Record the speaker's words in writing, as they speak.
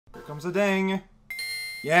comes a ding.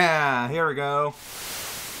 Yeah, here we go.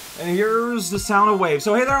 And here's the sound of waves.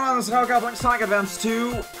 So hey there, everyone, this is Hellcat Sonic Advance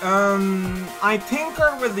 2. I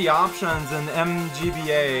tinkered with the options in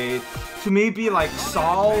MGBA to maybe like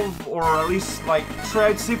solve or at least like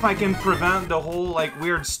try to see if I can prevent the whole like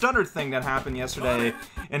weird stutter thing that happened yesterday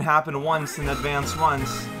and happened once in Advance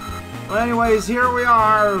once. But anyways, here we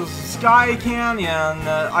are, Sky Canyon.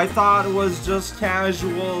 I thought it was just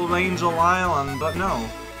casual Angel Island, but no.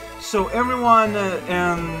 So everyone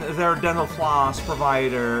and their dental floss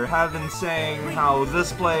provider have been saying how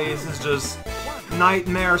this place is just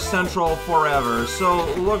Nightmare Central forever.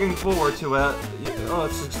 So looking forward to it. Oh,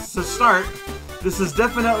 it's a start. This is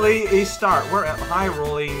definitely a start. We're at high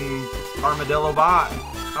rolling Armadillo Bot.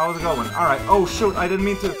 How's it going? All right. Oh shoot! I didn't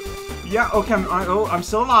mean to. Yeah. Okay. I'm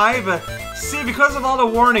still alive. See, because of all the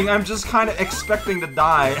warning, I'm just kind of expecting to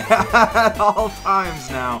die at all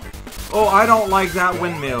times now. Oh, I don't like that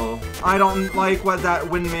windmill. I don't like what that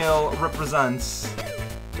windmill represents.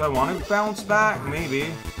 Do I want to bounce back?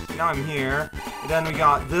 Maybe. Now I'm here. And then we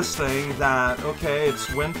got this thing that, okay,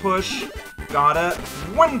 it's wind push. Got it.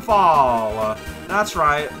 Windfall! That's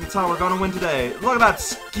right. That's how we're gonna win today. Look at that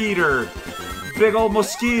skeeter. Big old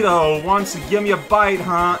mosquito wants to give me a bite,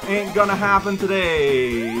 huh? Ain't gonna happen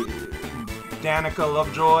today. Danica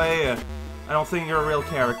Lovejoy. I don't think you're a real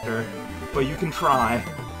character, but you can try.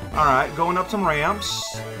 Alright, going up some ramps.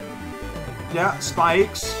 Yeah,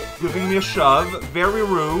 spikes. Giving me a shove. Very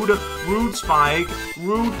rude. Rude spike.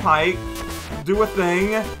 Rude pike. Do a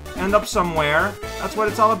thing. End up somewhere. That's what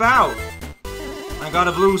it's all about. I got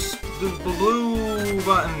a blue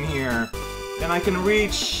button here. And I can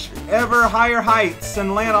reach ever higher heights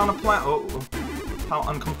and land on a planet. Oh, how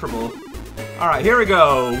uncomfortable. Alright, here we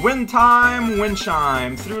go. Wind time, wind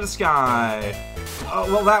chime. Through the sky. Oh,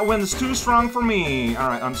 well, that wind's too strong for me.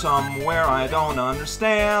 Alright, I'm somewhere I don't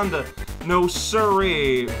understand. No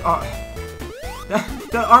siree.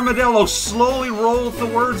 That armadillo slowly rolled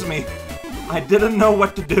towards me. I didn't know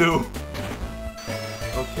what to do.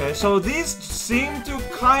 Okay, so these seem to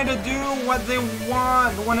kind of do what they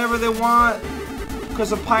want whenever they want.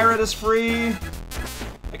 Because a pirate is free.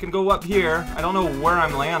 I can go up here. I don't know where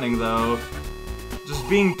I'm landing, though. Just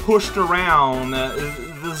being pushed around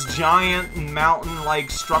this giant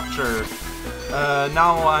mountain-like structure.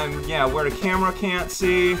 Now I'm, yeah, where the camera can't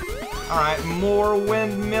see. Alright, more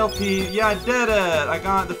windmill pea. Yeah, I did it! I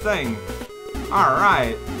got the thing.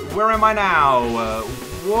 Alright, where am I now?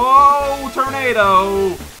 Whoa,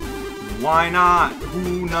 tornado! Why not?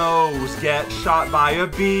 Who knows? Get shot by a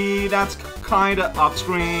bee, that's kinda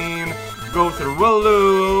off-screen. Go through a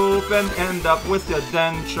loop and end up with the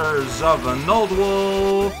dentures of an old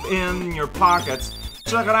wolf in your pockets.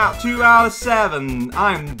 Check it out, 2 out of 7.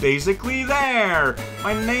 I'm basically there.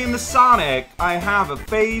 My name is Sonic. I have a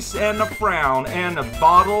face and a frown and a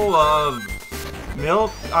bottle of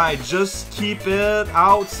milk. I just keep it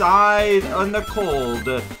outside in the cold.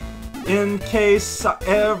 In case I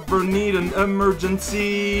ever need an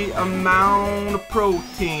emergency amount of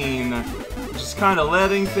protein. Just kind of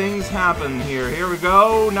letting things happen here. Here we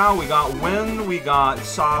go. Now we got wind, we got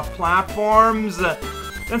soft platforms,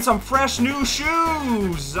 and some fresh new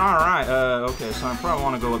shoes. Alright, okay, so I probably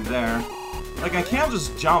want to go up there. Like, I can't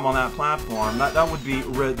just jump on that platform. That would be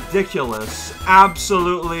ridiculous.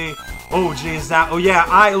 Absolutely. Oh, geez, oh yeah,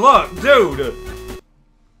 look, dude!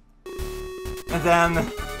 And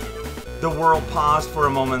then the world paused for a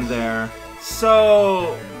moment there.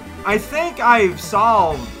 So, I think I've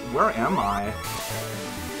solved... Where am I?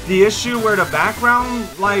 The issue where the background,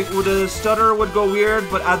 like, with the stutter would go weird,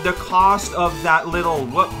 but at the cost of that little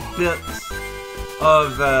bit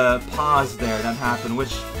of pause there that happened,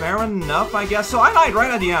 which, fair enough, I guess. So I died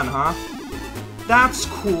right at the end, huh? That's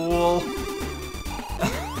cool.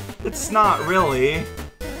 It's not really.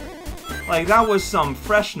 Like, that was some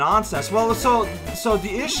fresh nonsense. Well, so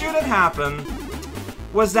the issue that happened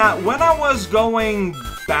was that when I was going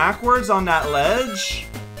backwards on that ledge,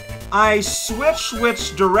 I switched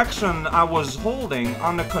which direction I was holding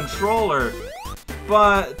on the controller,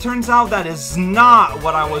 but turns out that is not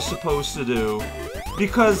what I was supposed to do,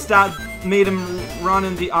 because that made him run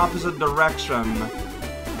in the opposite direction.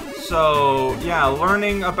 So, yeah,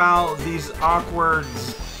 learning about these awkward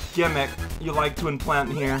gimmick you like to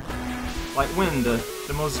implant here. Like wind,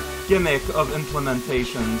 the most gimmick of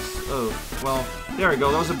implementations. Oh, well, there we go.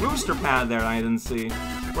 There was a booster pad there I didn't see.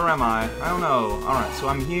 Where am I? I don't know. Alright, so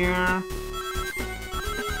I'm here.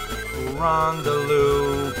 Run the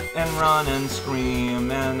loop, and run and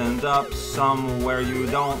scream, and end up somewhere you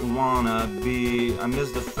don't wanna be. I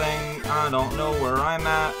missed the thing, I don't know where I'm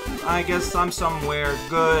at. I guess I'm somewhere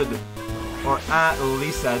good. Or at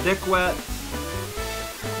least adequate.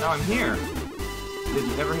 Now I'm here. Did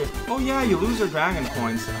you ever hear? Oh yeah, you lose your dragon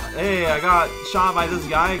points. Hey, I got shot by this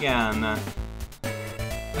guy again.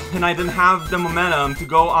 And I didn't have the momentum to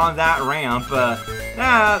go on that ramp.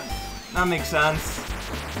 Yeah, that makes sense.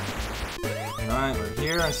 Alright, we're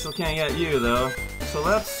here. I still can't get you, though. So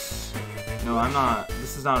let's... No, I'm not.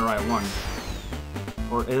 This is not the right one.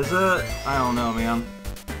 Or is it? I don't know, man.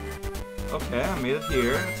 Okay, I made it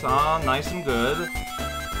here. It's all nice and good.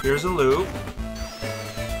 Here's a loop.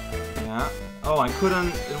 Yeah. Oh, I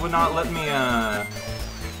couldn't... It would not let me, I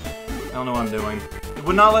don't know what I'm doing. It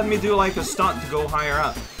would not let me do, like, a stunt to go higher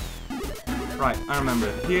up. Right, I remember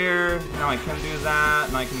it. Here, now I can do that,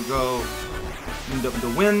 and I can go into the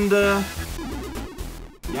wind.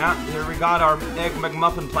 Yeah, here we got our Egg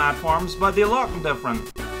McMuffin platforms, but they look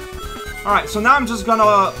different. Alright, so now I'm just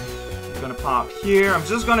gonna pop here. I'm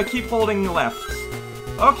just gonna keep holding left.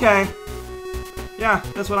 Okay. Yeah,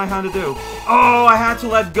 that's what I had to do. Oh, I had to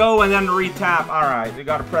let go and then re-tap. Alright, we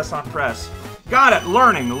gotta press on press. Got it,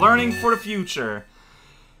 learning for the future.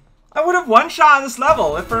 I would have one-shot this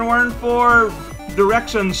level if it weren't for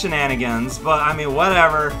direction shenanigans, but I mean,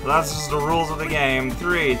 whatever. That's just the rules of the game.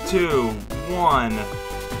 3, 2, 1,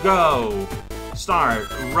 go. Start,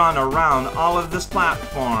 run around all of this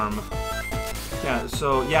platform.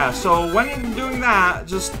 Yeah, so when you're doing that,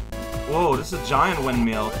 just... Whoa, this is a giant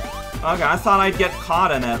windmill. Okay, I thought I'd get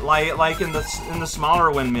caught in it, like in the smaller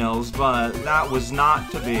windmills, but that was not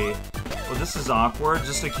to be. Well, this is awkward.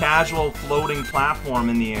 Just a casual floating platform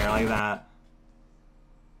in the air like that.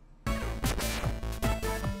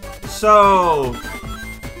 So...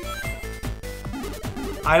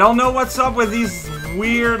 I don't know what's up with these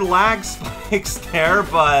weird lag spikes there,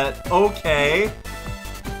 but okay.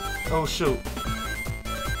 Oh, shoot.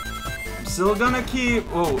 I'm still gonna keep...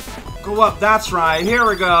 Oh, go up. That's right. Here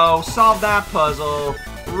we go. Solve that puzzle.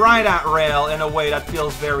 Right at rail in a way that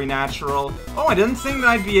feels very natural. Oh, I didn't think that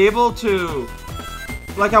I'd be able to...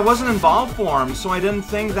 Like, I wasn't in ball form, so I didn't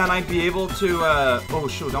think that I'd be able to, Oh,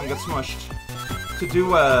 shoot, don't get smushed. To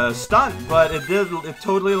do a stunt, but it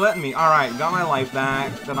totally let me. Alright, got my life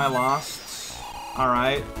back that I lost.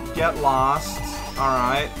 Alright, get lost.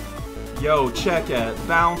 Alright. Yo, check it.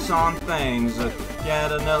 Bounce on things.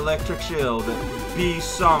 Get an electric shield. Be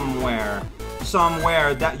somewhere.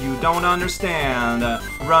 Somewhere that you don't understand.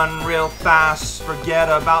 Run real fast, forget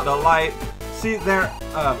about the light. See, there,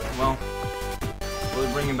 well, will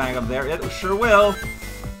it bring him back up there? It sure will.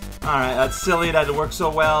 Alright, that's silly that it works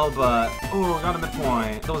so well, but... Oh, got a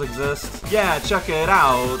midpoint. Those exist. Yeah, check it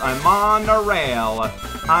out. I'm on a rail.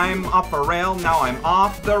 I'm up a rail, now I'm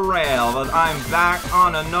off the rail. But I'm back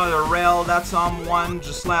on another rail that someone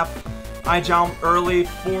just left. I jumped early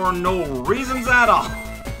for no reasons at all.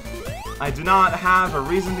 I do not have a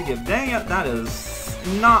reason to give. Dang it, that is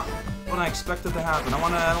not what I expected to happen. I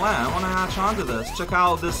want to land. I want to hatch onto this. Check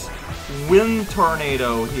out this wind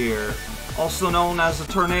tornado here, also known as a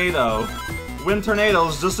tornado. Wind tornado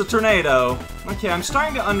is just a tornado. Okay, I'm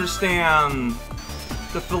starting to understand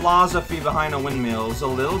the philosophy behind the windmills a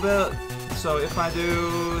little bit. So if I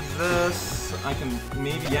do this, I can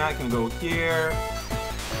maybe, yeah, I can go here.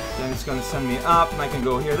 Then it's gonna send me up, and I can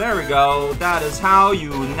go here. There we go. That is how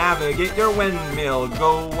you navigate your windmill.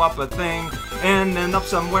 Go up a thing, and then up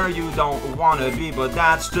somewhere you don't want to be, but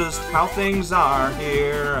that's just how things are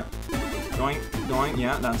here. Doink, doink,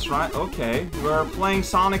 yeah, that's right. Okay, we're playing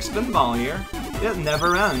Sonic Spinball here. It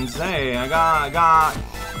never ends. Hey, I got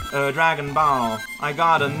a Dragon Ball. I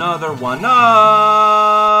got another one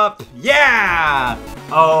up! Yeah!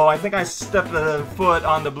 Oh, I think I stepped a foot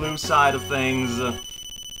on the blue side of things.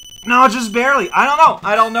 No, just barely. I don't know.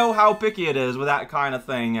 I don't know how picky it is with that kind of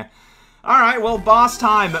thing. Alright, well, boss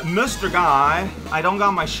time. Mr. Guy. I don't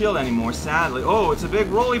got my shield anymore, sadly. Oh, it's a big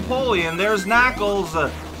roly-poly, and there's Knuckles,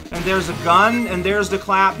 and there's a gun, and there's the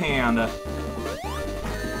clap hand.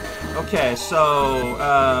 Okay, so,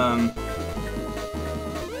 I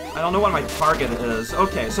don't know what my target is.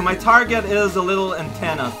 Okay, so my target is a little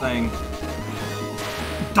antenna thing.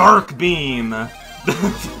 Dark beam.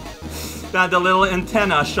 That the little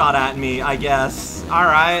antenna shot at me, I guess.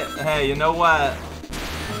 Alright, hey, you know what?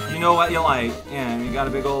 You know what you like. Yeah, you got a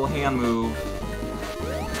big old hand move.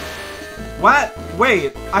 What?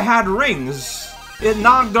 Wait, I had rings. It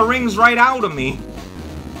knocked the rings right out of me.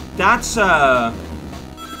 That's,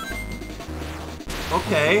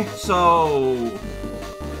 okay, so...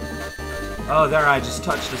 Oh, there, I just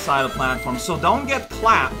touched the side of the platform. So don't get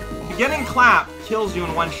clapped. Getting clapped kills you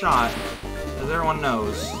in one shot, as everyone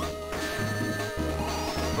knows.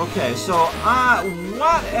 Okay, so,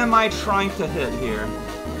 what am I trying to hit here?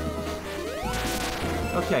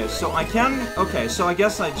 Okay, so I can... Okay, so I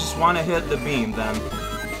guess I just want to hit the beam, then.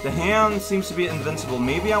 The hand seems to be invincible.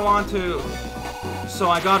 Maybe I want to... So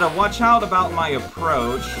I gotta watch out about my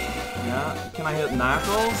approach. Yeah, can I hit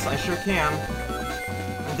Knuckles? I sure can.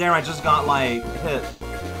 And there I just got, like, hit.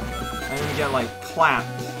 I didn't get, like, clapped.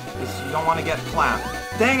 Because you don't want to get clapped.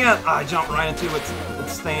 Dang it! I jumped right into its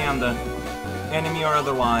stand. Enemy or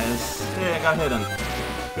otherwise. Hey, I got hidden.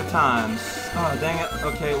 Good times. Oh, dang it.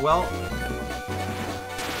 Okay, well...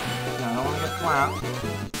 Yeah, I don't want to get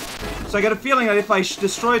clapped. So I get a feeling that if I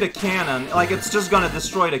destroy the cannon, like, it's just gonna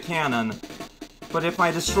destroy the cannon. But if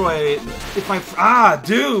I destroy... Ah,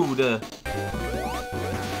 dude!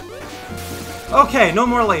 Okay, no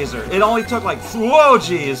more laser. It only took, like... Whoa,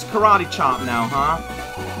 geez! Karate chop now, huh?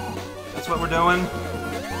 That's what we're doing?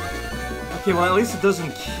 Okay, well, at least it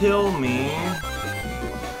doesn't kill me.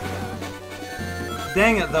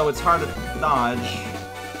 Dang it, though, it's hard to dodge.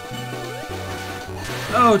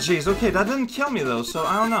 Oh, jeez, okay, that didn't kill me, though, so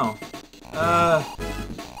I don't know.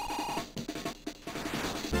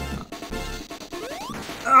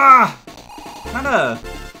 Kinda...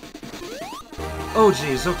 Oh,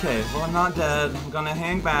 jeez, okay, well, I'm not dead. I'm gonna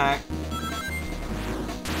hang back.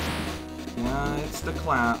 Yeah, it's the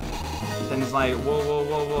clap. Then he's like, whoa, whoa,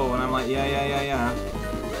 whoa, whoa, and I'm like, yeah.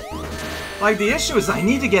 Like, the issue is I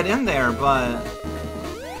need to get in there, but...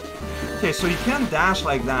 Okay, so you can dash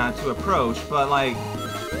like that to approach, but, like,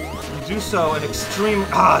 you do so in extreme...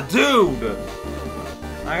 Ah, dude!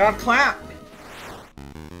 I got clapped!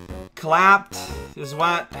 Clapped is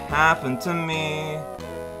what happened to me.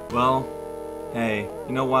 Well, hey,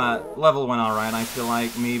 you know what? Level went alright, I feel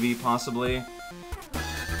like, maybe, possibly.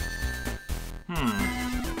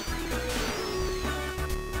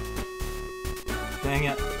 Dang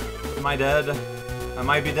it. Am I dead? I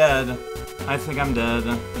might be dead. I think I'm dead.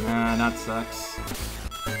 Nah, that sucks.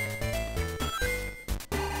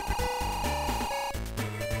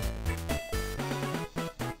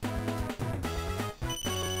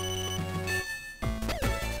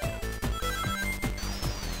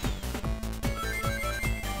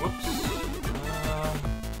 Whoops.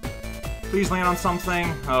 Please land on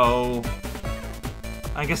something. Oh.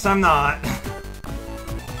 I guess I'm not.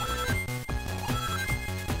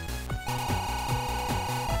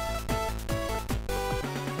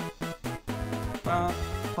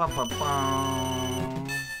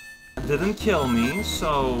 Didn't kill me,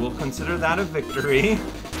 so we'll consider that a victory.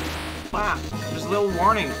 Wow, there's a little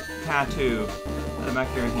warning tattoo at the back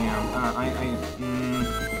of your hand.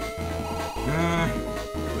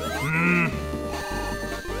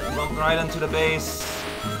 Bumped right into the base,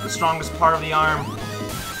 the strongest part of the arm.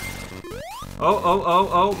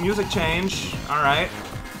 Oh, music change. Alright.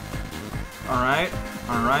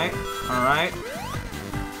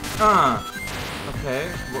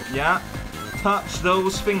 Okay, well, yeah. Touch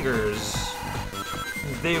those fingers.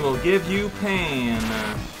 They will give you pain.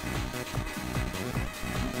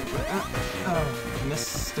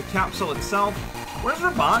 Miss the capsule itself. Where's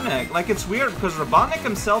Robotnik? Like, it's weird because Robotnik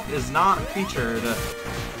himself is not featured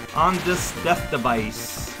on this death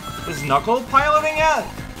device. Is Knuckle piloting it?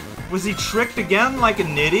 Was he tricked again like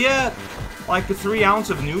an idiot? Like a 3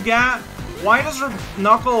 ounce of nougat? Why does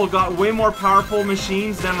Knuckle got way more powerful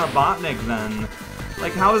machines than Robotnik then?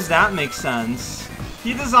 Like, how does that make sense?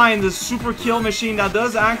 He designed this super kill machine that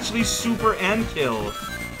does actually super and kill.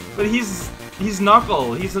 But he's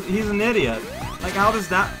Knuckle. He's an idiot. Like, how does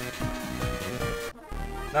that...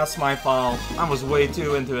 That's my fault. I was way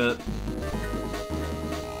too into it.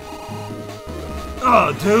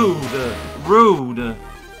 Oh, dude! Rude!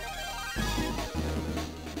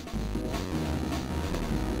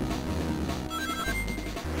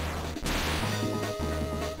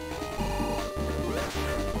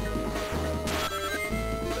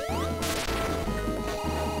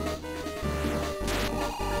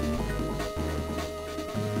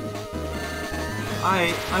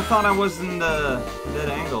 I thought I was in the dead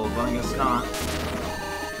angle, but I guess not.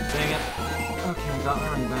 Dang it. Okay, I got my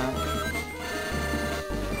ring back.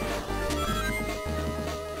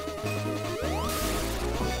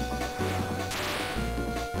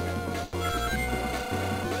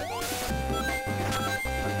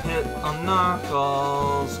 I hit on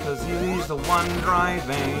Knuckles, cause he's the one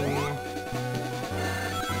driving.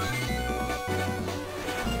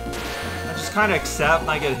 Kind of accept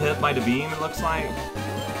I get hit by the beam, it looks like.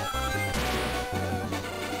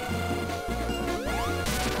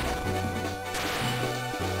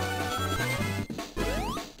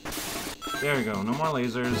 There we go, no more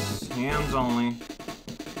lasers, hands only.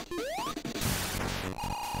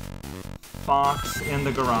 Fox in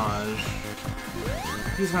the garage.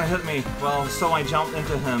 he's gonna hit me. Well, so I jumped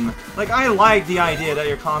into him. Like, I like the idea that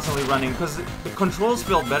you're constantly running, because the controls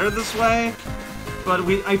feel better this way, but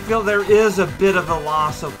I feel there is a bit of a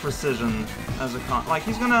loss of precision as a like,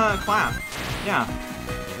 he's gonna clap. Yeah.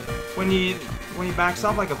 When he backs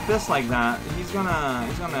up like a fist like that, he's gonna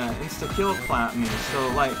insta-kill clap me. So,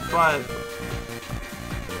 like, but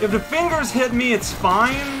if the fingers hit me, it's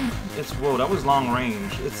fine. Whoa, that was long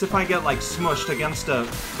range. It's if I get, like, smushed against the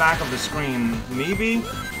back of the screen, maybe?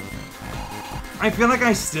 I feel like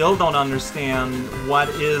I still don't understand what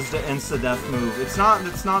is the insta-death move. It's not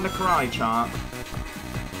the karate chop.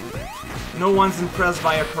 No one's impressed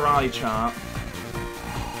by a karate chop.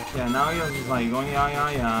 Yeah, now he's like going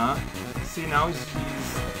yeah. See, now he's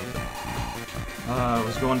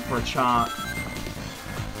was going for a chop.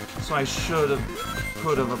 So I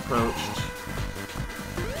could have approached.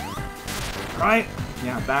 Right?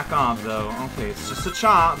 Yeah, back off though. Okay, it's just a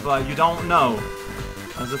chop, but you don't know.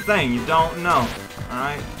 That's the thing, you don't know.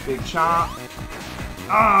 Alright, big chop.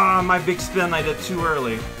 Ah, my big spin I did too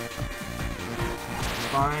early. It's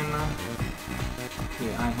fine.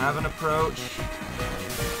 Okay, I have an approach.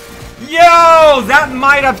 Yo! That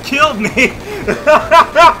might have killed me!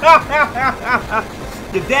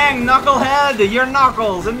 You dang knucklehead! You're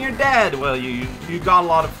Knuckles and you're dead! Well, you got a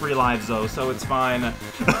lot of free lives though, so it's fine.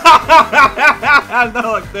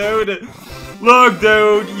 Look, dude! Look,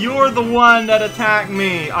 dude! You're the one that attacked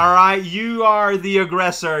me, alright? You are the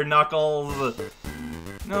aggressor, Knuckles.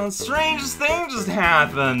 No, strangest thing just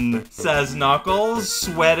happened, says Knuckles,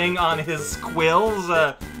 sweating on his quills.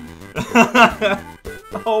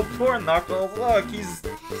 Oh, poor Knuckles. Look,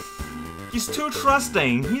 he's too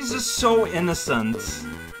trusting. He's just so innocent.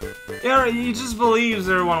 He just believes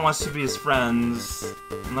everyone wants to be his friends.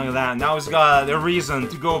 And look at that. Now he's got a reason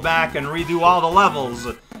to go back and redo all the levels.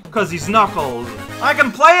 Because he's Knuckles. I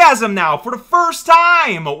can play as him now for the first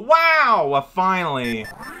time! Wow! Finally.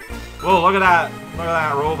 Whoa, look at that. Look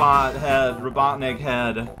at that Robotnik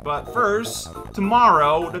head. But first,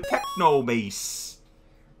 tomorrow, the Techno Base.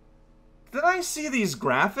 Did I see these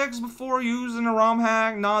graphics before using a ROM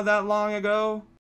hack not that long ago?